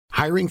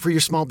Hiring for your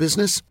small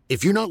business?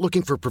 If you're not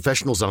looking for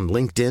professionals on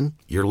LinkedIn,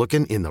 you're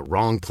looking in the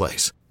wrong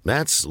place.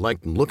 That's like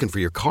looking for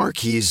your car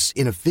keys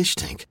in a fish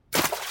tank.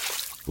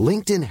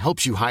 LinkedIn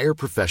helps you hire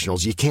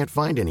professionals you can't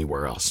find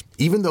anywhere else,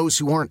 even those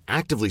who aren't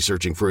actively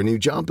searching for a new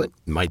job but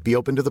might be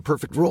open to the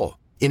perfect role.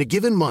 In a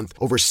given month,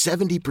 over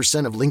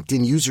 70% of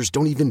LinkedIn users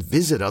don't even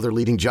visit other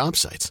leading job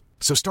sites.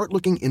 So start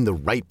looking in the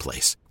right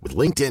place. With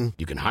LinkedIn,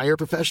 you can hire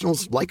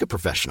professionals like a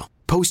professional.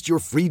 Post your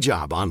free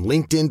job on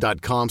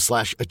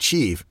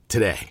linkedin.com/achieve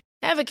today.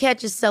 Ever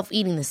catch yourself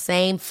eating the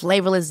same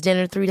flavorless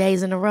dinner 3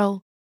 days in a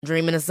row?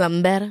 Dreaming of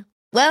something better?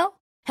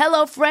 Well,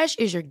 HelloFresh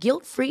is your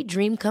guilt-free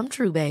dream come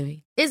true,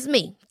 baby. It's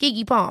me,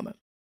 Keke Palmer.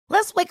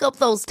 Let's wake up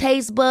those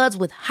taste buds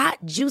with hot,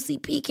 juicy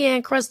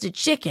pecan-crusted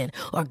chicken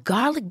or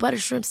garlic butter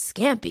shrimp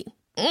scampi.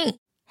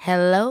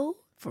 Hello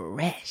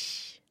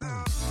Fresh.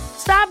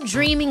 Stop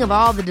dreaming of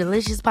all the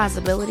delicious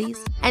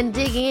possibilities and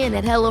dig in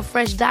at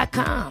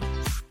HelloFresh.com.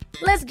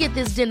 Let's get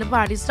this dinner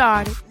party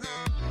started.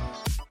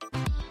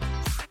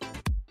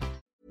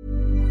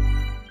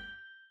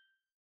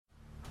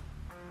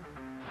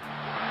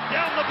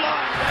 Down the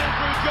blind,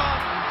 Andrew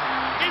John.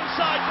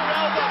 Inside for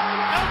Elba.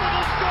 Elba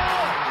will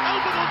score.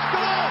 Elba will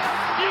score.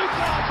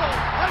 Newcastle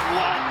have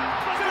won.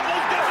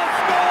 Fiddler's going to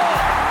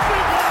score.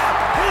 Fiddler,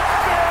 it's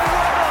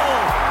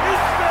farewell.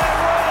 It's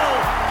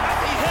farewell. And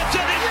he hits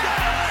it. He's got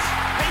it.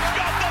 He's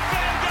got the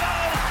field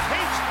goal.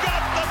 He's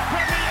got the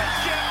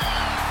premiership.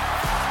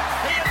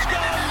 He has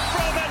gone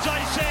from, as I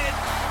said,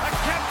 a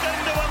captain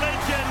to a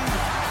legend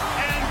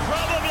and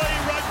probably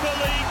rugby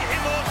league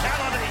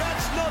immortality.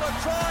 That's not a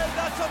try.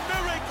 That's a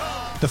miracle.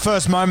 The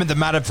first moment that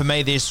mattered for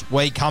me this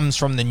week comes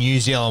from the New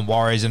Zealand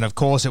Warriors, and of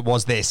course it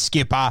was their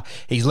skipper.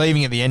 He's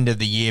leaving at the end of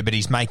the year, but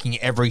he's making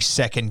every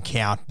second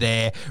count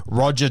there.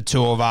 Roger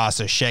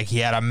Tuivasa-Sheck, he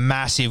had a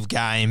massive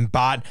game,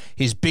 but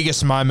his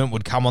biggest moment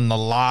would come on the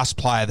last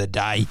play of the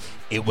day.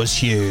 It was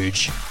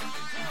huge. Rapana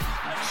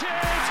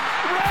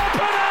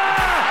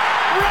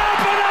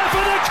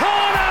for the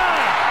corner!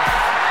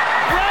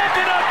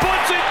 Rapana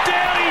puts it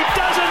down, he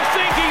doesn't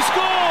think he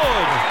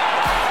scored!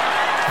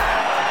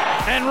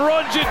 And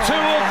Roger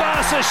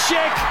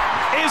Tuivasa-Sheck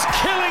is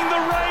killing the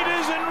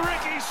Raiders and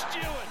Ricky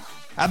Stewart.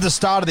 At the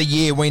start of the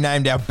year, we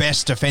named our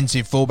best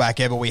defensive fullback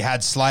ever. We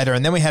had Slater,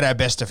 and then we had our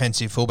best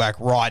defensive fullback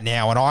right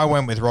now, and I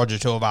went with Roger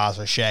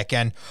Tuivasa-Sheck,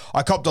 and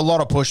I copped a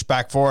lot of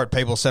pushback for it.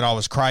 People said I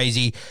was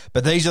crazy,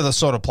 but these are the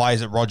sort of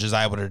plays that Roger's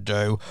able to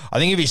do. I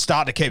think if you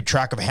start to keep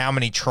track of how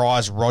many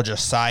tries Roger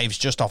saves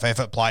just off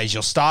effort plays,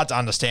 you'll start to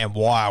understand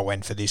why I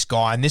went for this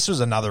guy, and this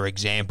was another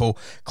example.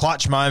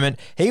 Clutch moment.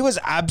 He was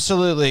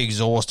absolutely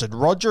exhausted.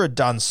 Roger had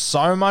done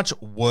so much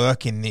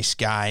work in this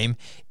game.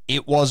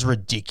 It was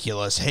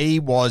ridiculous. He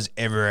was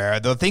everywhere.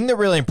 The thing that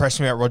really impressed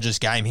me about Roger's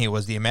game here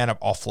was the amount of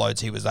offloads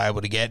he was able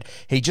to get.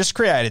 He just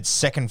created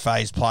second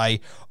phase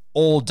play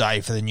all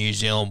day for the New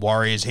Zealand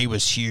Warriors. He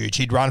was huge.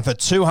 He'd run for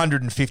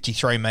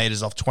 253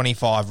 metres off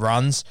 25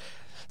 runs.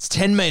 It's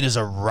 10 metres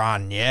a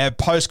run, yeah.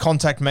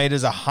 Post-contact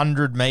metres,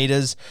 100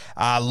 metres.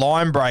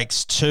 Line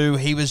breaks, 2.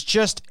 He was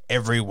just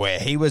everywhere.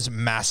 He was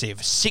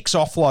massive. 6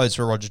 offloads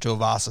for Roger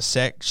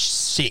Tuivasa-Sheck.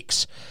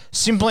 6.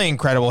 Simply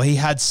incredible. He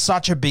had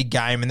such a big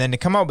game, and then to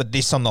come up with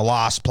this on the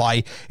last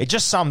play, it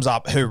just sums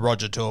up who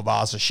Roger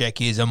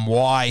Tuivasa-Sheck is and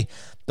why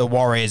the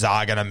Warriors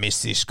are going to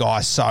miss this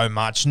guy so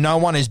much. No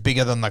one is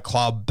bigger than the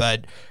club,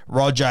 but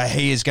Roger,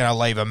 he is going to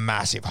leave a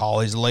massive hole.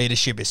 His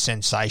leadership is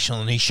sensational,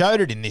 and he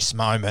showed it in this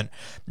moment.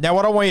 Now,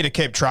 what I want you to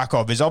keep track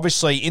of is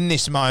obviously in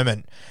this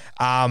moment,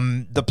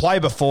 the play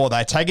before,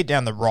 they take it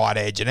down the right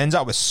edge. It ends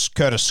up with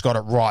Curtis Scott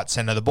at right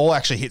centre. The ball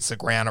actually hits the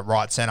ground at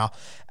right centre.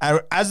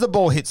 As the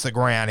ball hits the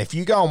ground, if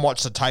you go and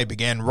watch the tape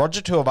again,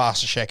 Roger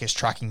Tuivasa-Sheck is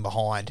tracking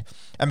behind.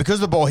 And because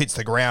the ball hits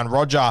the ground,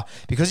 Roger,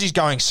 because he's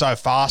going so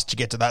fast to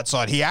get to that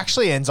side, he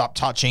actually ends up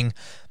touching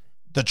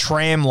the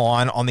tram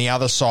line on the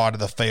other side of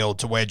the field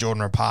to where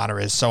Jordan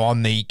Rapana is. So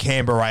on the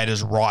Canberra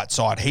Raiders' right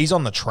side, he's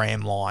on the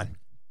tram line.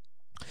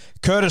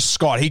 Curtis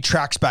Scott, he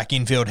tracks back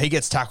infield. He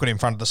gets tackled in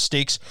front of the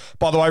sticks.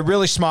 By the way,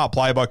 really smart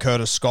play by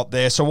Curtis Scott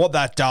there. So what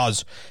that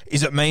does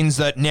is it means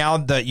that now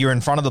that you're in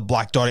front of the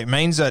black dot, it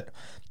means that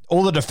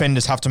all the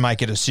defenders have to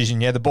make a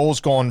decision. Yeah, the ball's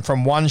gone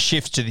from one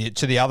shift to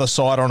the other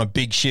side on a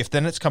big shift.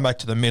 Then it's come back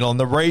to the middle. And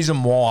the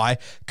reason why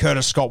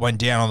Curtis Scott went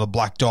down on the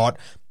black dot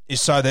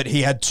is so that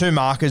he had 2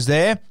 markers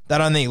there.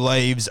 That only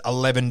leaves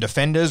 11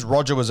 defenders.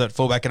 Roger was at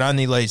fullback. It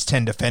only leaves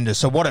 10 defenders.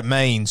 So what it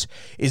means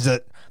is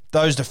that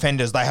those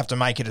defenders, they have to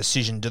make a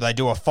decision. Do they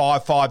do a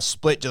 5-5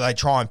 split? Do they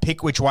try and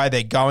pick which way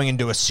they're going and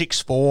do a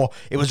 6-4?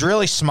 It was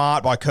really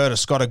smart by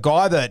Curtis Scott, a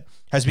guy that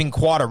has been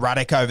quite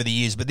erratic over the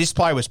years, but this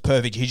play was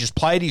perfect. He just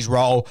played his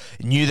role,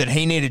 knew that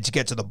he needed to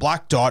get to the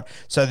black dot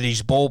so that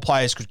his ball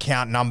players could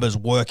count numbers,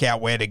 work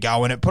out where to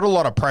go, and it put a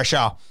lot of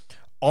pressure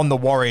on the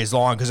Warriors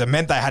line because it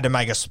meant they had to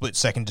make a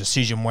split-second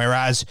decision,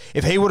 whereas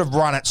if he would have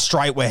run it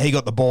straight where he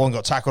got the ball and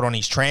got tackled on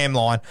his tram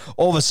line,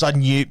 all of a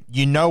sudden you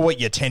know what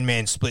your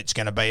 10-man split's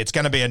going to be. It's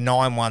going to be a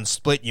 9-1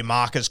 split. Your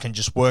markers can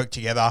just work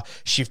together,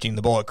 shifting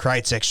the ball. It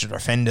creates extra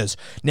defenders.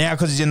 Now,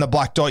 because he's in the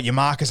black dot, your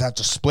markers have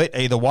to split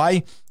either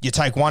way. you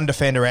take one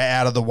defender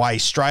out of the way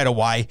straight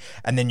away,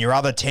 and then your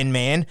other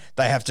 10-man,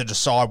 they have to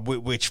decide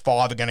which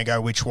 5 are going to go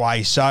which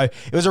way. So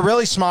it was a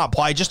really smart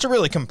play, just a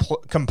really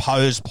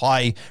composed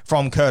play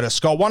from Curtis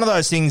Scott. One of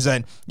those things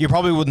that you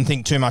probably wouldn't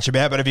think too much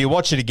about, but if you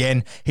watch it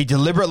again, he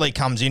deliberately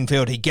comes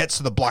infield, he gets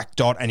to the black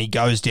dot, and he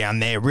goes down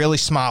there. Really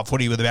smart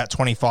footy with about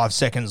 25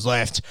 seconds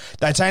left.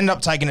 They ended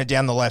up taking it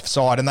down the left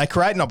side, and they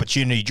create an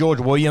opportunity. George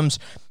Williams,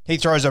 he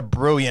throws a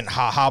brilliant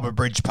Harbour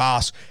Bridge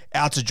pass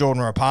out to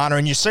Jordan Rapana,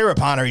 and you see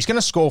Rapana, he's going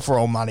to score for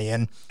all money.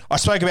 And I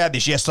spoke about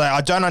this yesterday.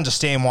 I don't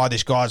understand why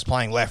this guy's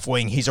playing left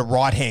wing. He's a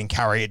right-hand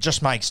carry. It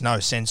just makes no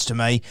sense to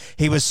me.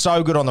 He was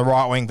so good on the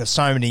right wing for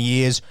so many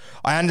years.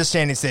 I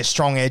understand it's their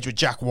strong edge with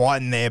Jack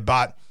White in there,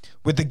 but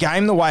with the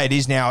game the way it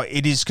is now,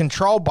 it is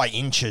controlled by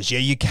inches. Yeah,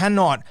 you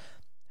cannot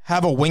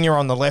have a winger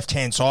on the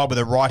left-hand side with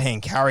a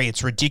right-hand carry.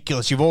 It's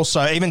ridiculous. You've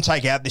also, even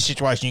take out this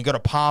situation, you've got a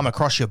palm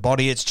across your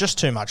body. It's just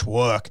too much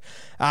work.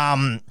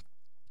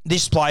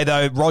 This play,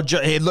 though,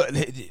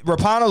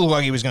 Rapana looked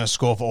like he was going to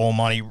score for all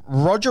money.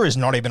 Roger is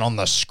not even on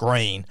the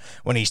screen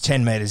when he's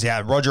 10 metres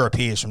out. Roger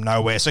appears from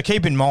nowhere. So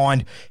keep in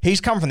mind, he's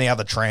come from the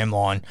other tram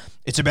line.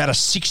 It's about a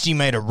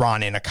 60-metre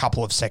run in a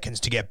couple of seconds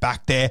to get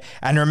back there.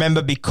 And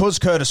remember, because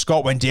Curtis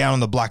Scott went down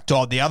on the black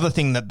dot, the other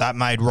thing that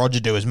made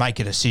Roger do is make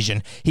a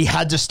decision. He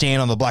had to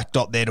stand on the black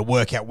dot there to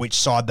work out which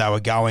side they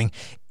were going.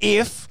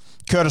 If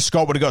Curtis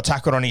Scott would have got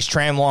tackled on his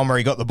tram line where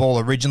he got the ball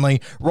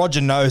originally,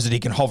 Roger knows that he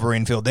can hover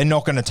infield. They're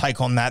not going to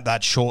take on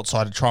that short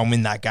side to try and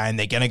win that game.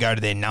 They're going to go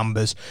to their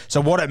numbers. So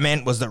what it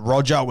meant was that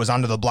Roger was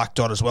under the black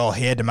dot as well.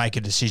 He had to make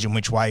a decision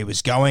which way he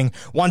was going.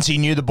 Once he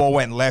knew the ball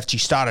went left, he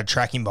started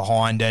tracking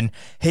behind, and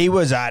he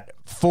was at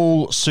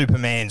full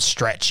Superman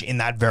stretch in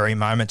that very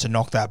moment to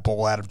knock that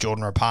ball out of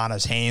Jordan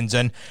Rapana's hands.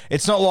 And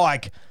it's not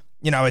like,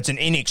 it's an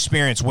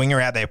inexperienced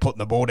winger out there putting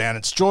the ball down.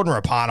 It's Jordan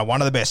Rapana,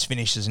 one of the best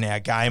finishers in our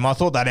game. I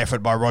thought that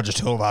effort by Roger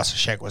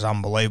Tuivasa-Sheck was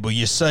unbelievable.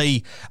 You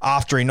see,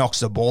 after he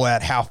knocks the ball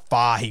out, how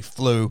far he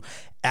flew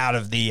out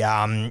of the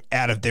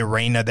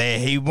arena there.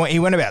 He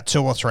went about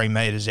 2 or 3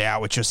 metres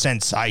out, which was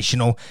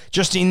sensational.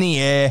 Just in the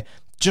air,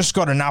 just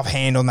got enough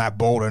hand on that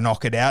ball to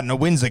knock it out, and it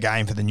wins the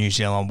game for the New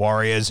Zealand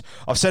Warriors.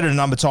 I've said it a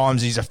number of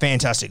times, he's a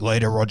fantastic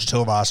leader, Roger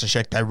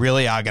Tuivasa-Sheck. They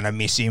really are going to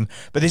miss him.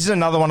 But this is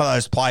another one of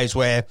those plays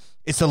where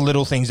it's the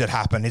little things that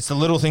happen. It's the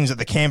little things that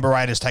the Canberra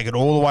Raiders take it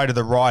all the way to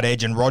the right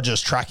edge, and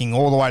Roger's tracking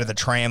all the way to the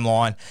tram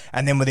line,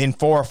 and then within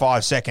 4 or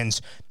 5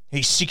 seconds,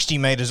 he's 60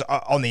 metres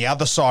on the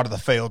other side of the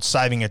field,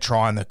 saving a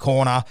try in the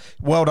corner.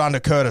 Well done to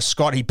Curtis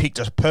Scott. He picked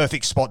a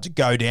perfect spot to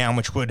go down,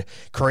 which would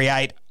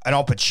create an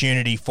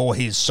opportunity for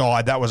his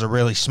side. That was a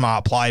really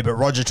smart play. But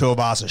Roger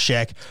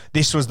Tuivasa-Sheck,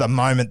 this was the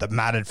moment that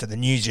mattered for the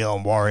New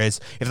Zealand Warriors.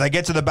 If they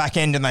get to the back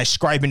end and they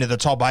scrape into the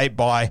top 8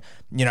 by,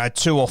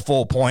 2 or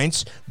 4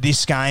 points,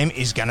 this game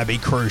is going to be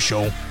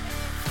crucial.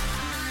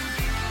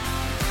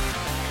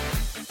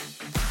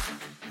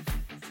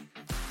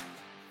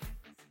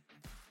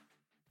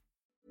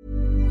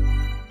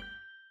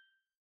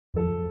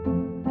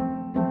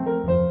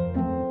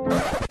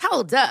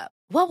 Hold up.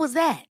 What was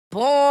that?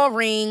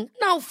 Boring.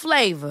 No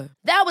flavor.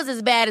 That was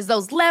as bad as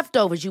those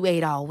leftovers you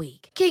ate all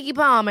week. Keke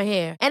Palmer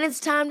here, and it's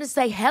time to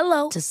say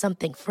hello to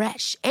something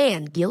fresh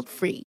and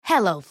guilt-free.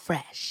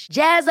 HelloFresh.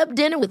 Jazz up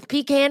dinner with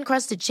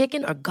pecan-crusted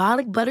chicken or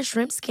garlic butter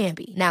shrimp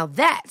scampi. Now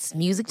that's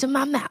music to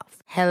my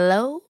mouth.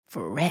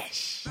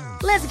 HelloFresh.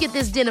 Let's get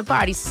this dinner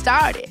party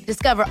started.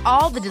 Discover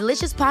all the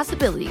delicious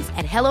possibilities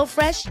at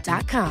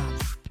HelloFresh.com.